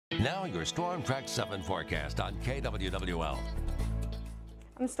Now your Storm Track 7 forecast on KWWL.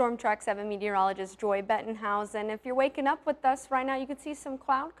 I'm Storm Track 7 meteorologist Joy Bettenhausen. If you're waking up with us right now, you can see some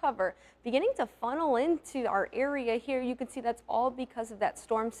cloud cover beginning to funnel into our area here. You can see that's all because of that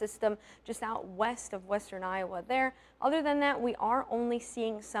storm system just out west of western Iowa there. Other than that, we are only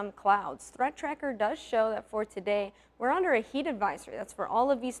seeing some clouds. Threat tracker does show that for today, we're under a heat advisory. That's for all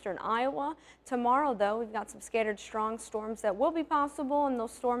of eastern Iowa. Tomorrow, though, we've got some scattered strong storms that will be possible, and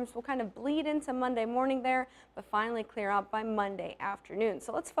those storms will kind of bleed into Monday morning there, but finally clear out by Monday afternoon.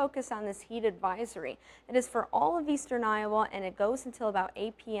 So let's focus on this heat advisory. It is for all of eastern Iowa, and it goes until about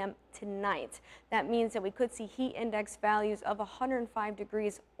 8 p.m. tonight. That means that we could see heat index values of 105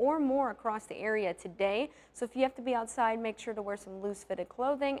 degrees or more across the area today. So if you have to be outside, make sure to wear some loose fitted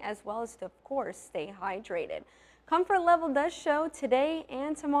clothing, as well as to, of course, stay hydrated. Comfort level does show today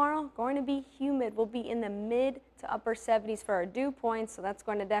and tomorrow going to be humid. We'll be in the mid to upper 70s for our dew points, so that's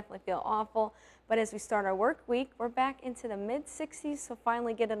going to definitely feel awful. But as we start our work week, we're back into the mid 60s, so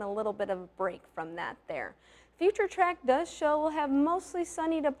finally getting a little bit of a break from that there. Future track does show we'll have mostly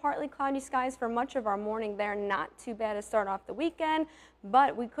sunny to partly cloudy skies for much of our morning there. Not too bad to start off the weekend,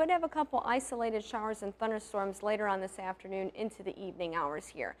 but we could have a couple isolated showers and thunderstorms later on this afternoon into the evening hours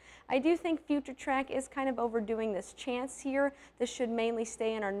here. I do think future track is kind of overdoing this chance here. This should mainly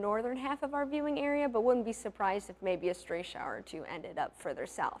stay in our northern half of our viewing area, but wouldn't be surprised if maybe a stray shower or two ended up further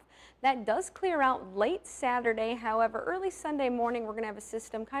south. That does clear out late Saturday. However, early Sunday morning, we're going to have a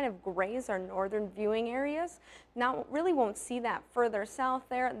system kind of graze our northern viewing areas. Now, really won't see that further south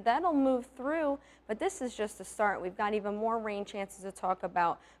there. That'll move through, but this is just a start. We've got even more rain chances to talk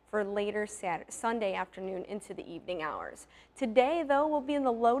about for later Sunday afternoon into the evening hours. Today, though, we'll be in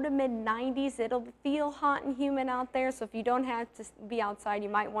the low to mid 90s. It'll feel hot and humid out there, so if you don't have to be outside, you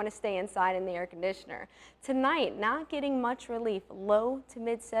might want to stay inside in the air conditioner. Tonight, not getting much relief. Low to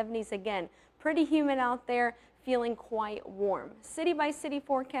mid 70s again. Pretty humid out there. Feeling quite warm. City by city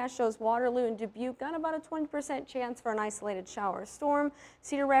forecast shows Waterloo and Dubuque got about a 20% chance for an isolated shower or storm.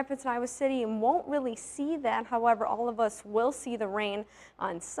 Cedar Rapids and Iowa City won't really see that. However, all of us will see the rain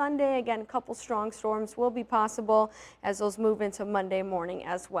on Sunday. Again, a couple strong storms will be possible as those move into Monday morning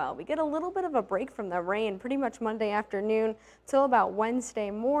as well. We get a little bit of a break from the rain pretty much Monday afternoon till about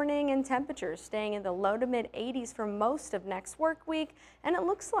Wednesday morning, and temperatures staying in the low to mid 80s for most of next work week, and it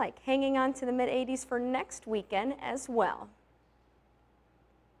looks like hanging on to the mid 80s for next week as well.